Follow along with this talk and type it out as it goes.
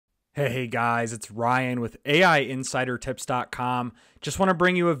Hey guys, it's Ryan with AIinsidertips.com. Just want to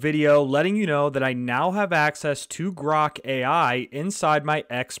bring you a video letting you know that I now have access to Grok AI inside my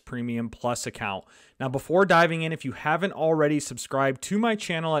X Premium Plus account. Now, before diving in, if you haven't already subscribed to my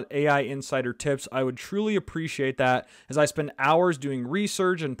channel at AI Insider Tips, I would truly appreciate that as I spend hours doing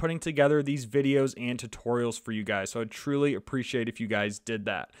research and putting together these videos and tutorials for you guys. So I'd truly appreciate if you guys did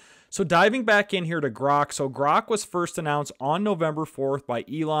that. So diving back in here to Grok. So Grok was first announced on November 4th by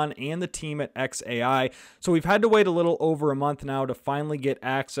Elon and the team at XAI. So we've had to wait a little over a month now to finally get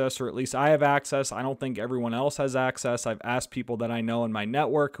access, or at least I have access. I don't think everyone else has access. I've asked people that I know in my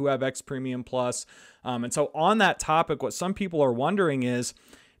network who have X Premium Plus. And so on that topic, what some people are wondering is,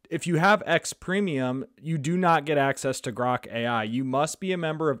 if you have X Premium, you do not get access to Grok AI. You must be a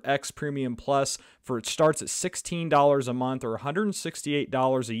member of X Premium Plus for it starts at $16 a month or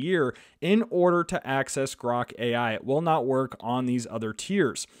 $168 a year in order to access Grok AI. It will not work on these other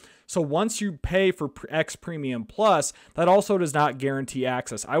tiers. So once you pay for X Premium Plus, that also does not guarantee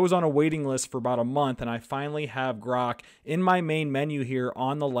access. I was on a waiting list for about a month and I finally have Grok in my main menu here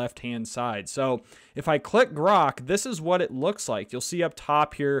on the left-hand side. So if I click Grok, this is what it looks like. You'll see up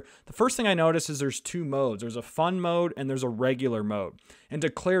top here, the first thing I notice is there's two modes. There's a fun mode and there's a regular mode. And to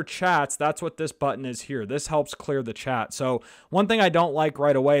clear chats, that's what this button is here. This helps clear the chat. So one thing I don't like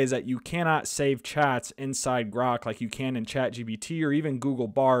right away is that you cannot save chats inside Grok like you can in ChatGPT or even Google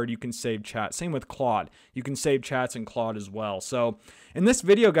Bard. You can save chat. Same with Claude. You can save chats in Claude as well. So in this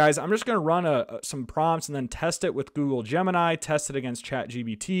video, guys, I'm just going to run some prompts and then test it with Google Gemini, test it against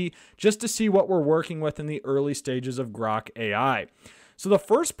ChatGPT, just to see what we're working with in the early stages of Grok AI. So the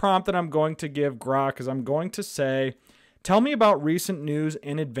first prompt that I'm going to give Grok is I'm going to say, tell me about recent news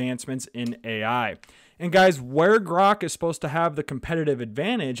and advancements in AI. And guys, where Grok is supposed to have the competitive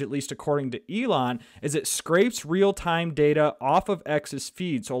advantage, at least according to Elon, is it scrapes real-time data off of X's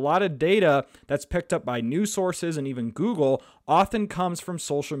feed. So a lot of data that's picked up by news sources and even Google often comes from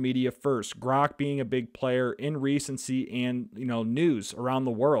social media first, Grok being a big player in recency and news around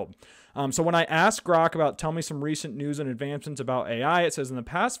the world. So when I ask Grok about tell me some recent news and advancements about AI, it says in the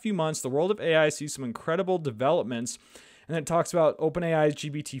past few months, the world of AI sees some incredible developments. And then it talks about OpenAI's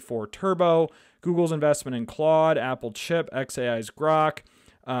GPT-4 Turbo, Google's investment in Claude, Apple Chip, XAI's Grok.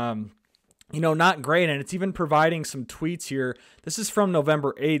 Not great. And it's even providing some tweets here. This is from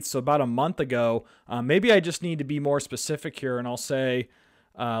November 8th, so about a month ago. Maybe I just need to be more specific here, and I'll say,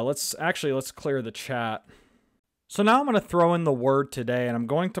 let's clear the chat. So now I'm going to throw in the word today, and I'm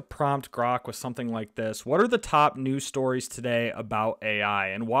going to prompt Grok with something like this. What are the top news stories today about AI?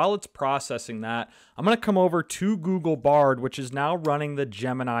 And while it's processing that, I'm going to come over to Google Bard, which is now running the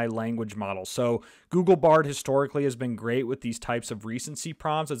Gemini language model. So Google Bard historically has been great with these types of recency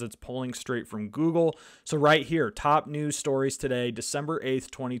prompts as it's pulling straight from Google. So right here, top news stories today, December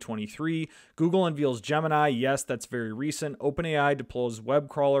 8th, 2023. Google unveils Gemini. Yes, that's very recent. OpenAI deploys web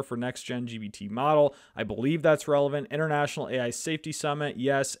crawler for next-gen GPT model. I believe that's relevant. International AI Safety Summit.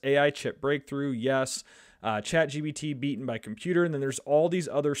 Yes. AI chip breakthrough. Yes. ChatGPT beaten by computer. And then there's all these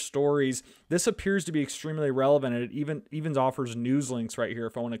other stories. This appears to be extremely relevant, and it even offers news links right here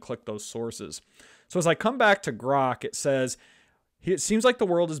if I want to click those sources. So as I come back to Grok, it says, it seems like the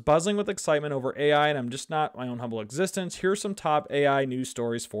world is buzzing with excitement over AI, and I'm just not my own humble existence. Here's some top AI news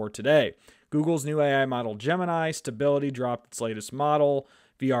stories for today. Google's new AI model Gemini, Stability dropped its latest model,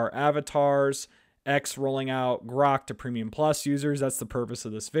 VR avatars, X rolling out Grok to Premium Plus users. That's the purpose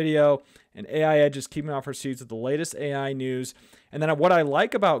of this video. And AI Edge is keeping off receipts with the latest AI news. And then what I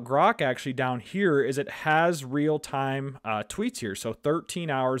like about Grok actually down here is it has real-time tweets here. So 13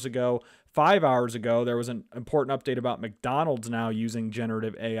 hours ago, 5 hours ago, there was an important update about McDonald's now using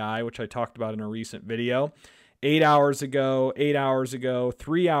generative AI, which I talked about in a recent video. 8 hours ago, 8 hours ago,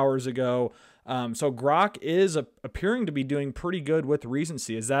 3 hours ago. So Grok is appearing to be doing pretty good with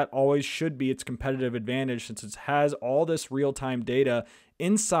recency, as that always should be its competitive advantage, since it has all this real-time data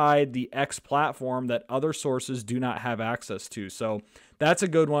inside the X platform that other sources do not have access to. So that's a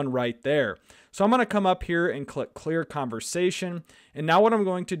good one right there. So I'm going to come up here and click clear conversation. And now what I'm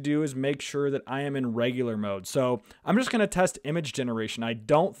going to do is make sure that I am in regular mode. So I'm just going to test image generation. I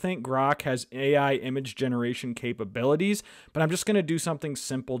don't think Grok has AI image generation capabilities, but I'm just going to do something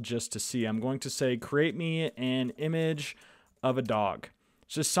simple just to see. I'm going to say, create me an image of a dog.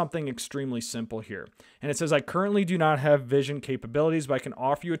 It's just something extremely simple here. And it says, I currently do not have vision capabilities, but I can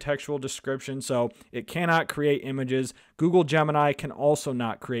offer you a textual description. So it cannot create images. Google Gemini can also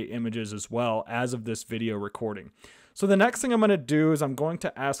not create images as well as of this video recording. So the next thing I'm going to do is I'm going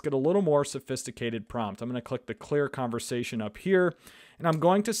to ask it a little more sophisticated prompt. I'm going to click the clear conversation up here, and I'm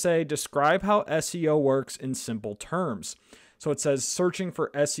going to say, describe how SEO works in simple terms. So it says searching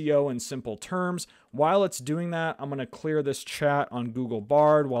for SEO in simple terms. While it's doing that, I'm going to clear this chat on Google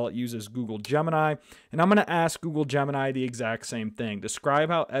Bard while it uses Google Gemini. And I'm going to ask Google Gemini the exact same thing. Describe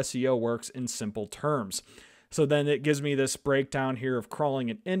how SEO works in simple terms. So then it gives me this breakdown here of crawling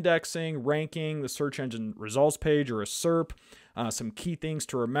and indexing, ranking, the search engine results page or a SERP, some key things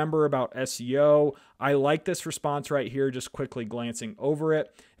to remember about SEO. I like this response right here, just quickly glancing over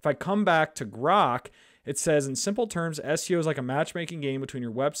it. If I come back to Grok, it says, in simple terms, SEO is like a matchmaking game between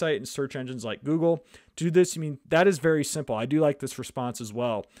your website and search engines like Google. To do this, that is very simple. I do like this response as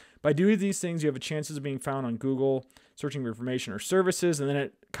well. By doing these things, you have a chances of being found on Google, searching for information or services, and then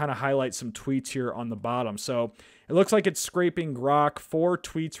it kind of highlights some tweets here on the bottom. So it looks like it's scraping Grok for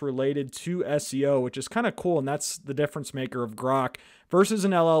tweets related to SEO, which is kind of cool, and that's the difference maker of Grok versus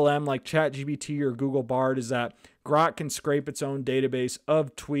an LLM like ChatGPT or Google Bard, is that Grok can scrape its own database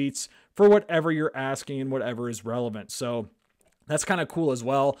of tweets for whatever you're asking and whatever is relevant. So that's kind of cool as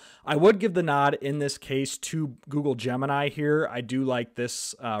well. I would give the nod in this case to Google Gemini here. I do like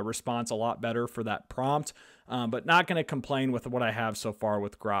this response a lot better for that prompt, but not going to complain with what I have so far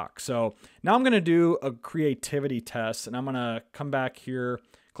with Grok. So now I'm going to do a creativity test, and I'm going to come back here,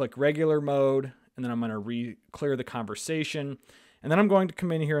 click regular mode, and then I'm going to clear the conversation. And then I'm going to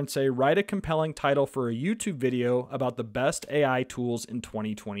come in here and say, write a compelling title for a YouTube video about the best AI tools in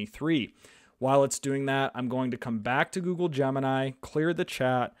 2023. While it's doing that, I'm going to come back to Google Gemini, clear the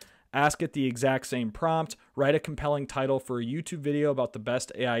chat, ask it the exact same prompt, write a compelling title for a YouTube video about the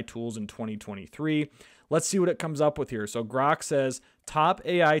best AI tools in 2023. Let's see what it comes up with here. So Grok says, top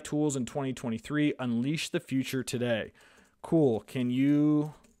AI tools in 2023, unleash the future today. Cool. Can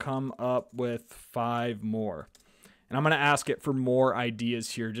you come up with 5 more? And I'm going to ask it for more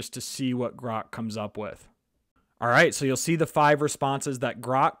ideas here just to see what Grok comes up with. All right, so you'll see the 5 responses that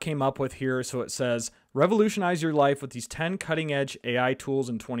Grok came up with here. So it says, revolutionize your life with these 10 cutting-edge AI tools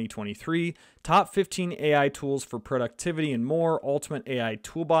in 2023, top 15 AI tools for productivity and more, ultimate AI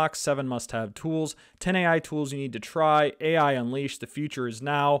toolbox, 7 must-have tools, 10 AI tools you need to try, AI Unleashed, the future is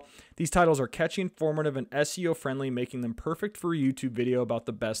now. These titles are catchy, informative, and SEO-friendly, making them perfect for a YouTube video about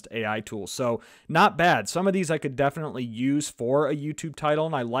the best AI tools. So not bad. Some of these I could definitely use for a YouTube title,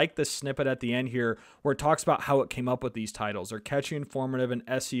 and I like this snippet at the end here where it talks about how it came up with these titles. They're catchy, informative, and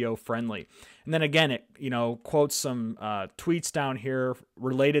SEO-friendly. And then again, it quotes some tweets down here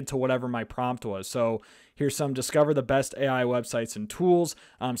related to whatever my prompt was. So here's some discover the best AI websites and tools.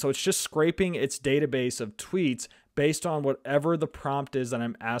 So it's just scraping its database of tweets based on whatever the prompt is that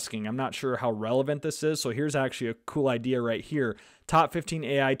I'm asking. I'm not sure how relevant this is. So here's actually a cool idea right here. Top 15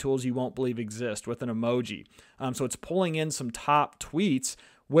 AI tools you won't believe exist with an emoji. So it's pulling in some top tweets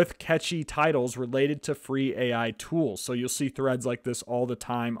with catchy titles related to free AI tools. So you'll see threads like this all the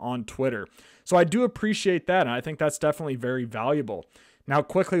time on Twitter. So I do appreciate that, and I think that's definitely very valuable. Now,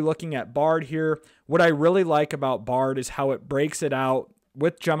 quickly looking at Bard here, what I really like about Bard is how it breaks it out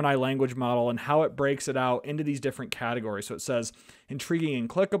with Gemini language model and how it breaks it out into these different categories. So it says intriguing and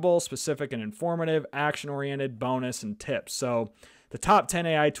clickable, specific and informative, action-oriented, bonus, and tips. So the top 10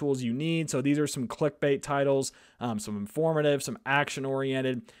 AI tools you need. So these are some clickbait titles, some informative, some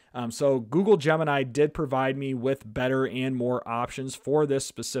action-oriented. So Google Gemini did provide me with better and more options for this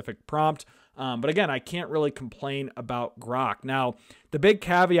specific prompt. But again, I can't really complain about Grok. Now, the big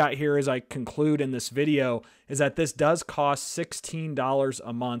caveat here as I conclude in this video is that this does cost $16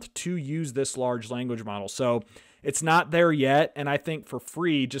 a month to use this large language model. So it's not there yet, and I think for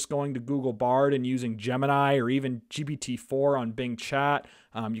free, just going to Google Bard and using Gemini or even GPT-4 on Bing Chat,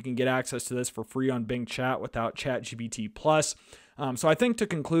 you can get access to this for free on Bing Chat without ChatGPT Plus. So I think to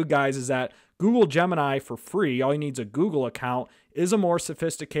conclude, guys, is that Google Gemini for free, all you need is a Google account, is a more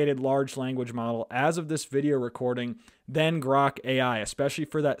sophisticated large language model as of this video recording than Grok AI, especially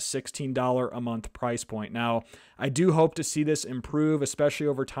for that $16 a month price point. Now, I do hope to see this improve, especially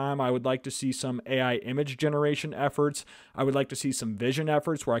over time. I would like to see some AI image generation efforts. I would like to see some vision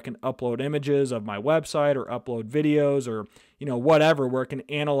efforts where I can upload images of my website or upload videos or whatever, where it can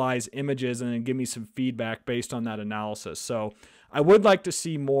analyze images and then give me some feedback based on that analysis. So I would like to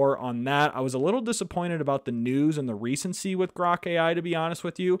see more on that. I was a little disappointed about the news and the recency with Grok AI, to be honest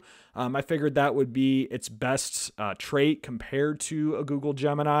with you. I figured that would be its best trait compared to a Google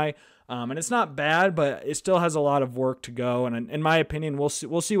Gemini. And it's not bad, but it still has a lot of work to go. And in my opinion, we'll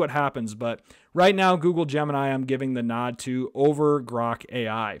see what happens. But right now, Google Gemini, I'm giving the nod to over Grok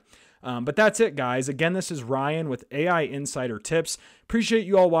AI. But that's it, guys. Again, this is Ryan with AI Insider Tips. Appreciate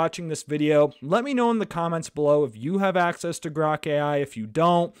you all watching this video. Let me know in the comments below if you have access to Grok AI. If you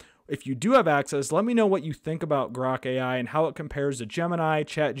don't, if you do have access, let me know what you think about Grok AI and how it compares to Gemini,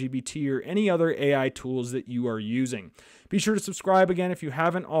 ChatGPT, or any other AI tools that you are using. Be sure to subscribe again if you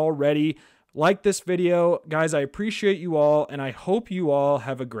haven't already. Like this video. Guys, I appreciate you all, and I hope you all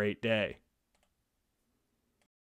have a great day.